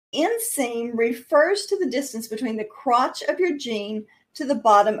Inseam refers to the distance between the crotch of your jean to the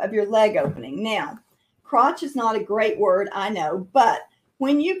bottom of your leg opening. Now, crotch is not a great word, I know, but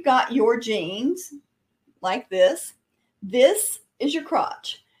when you've got your jeans like this is your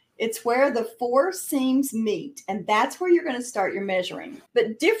crotch. It's where the 4 seams meet, and that's where you're going to start your measuring.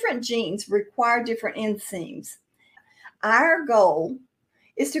 But different jeans require different inseams. Our goal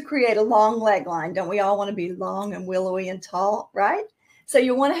is to create a long leg line. Don't we all want to be long and willowy and tall, right? So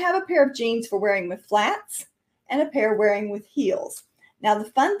you want to have a pair of jeans for wearing with flats and a pair wearing with heels. Now,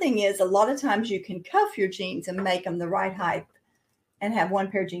 the fun thing is a lot of times you can cuff your jeans and make them the right height and have one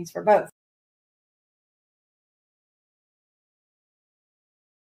pair of jeans for both.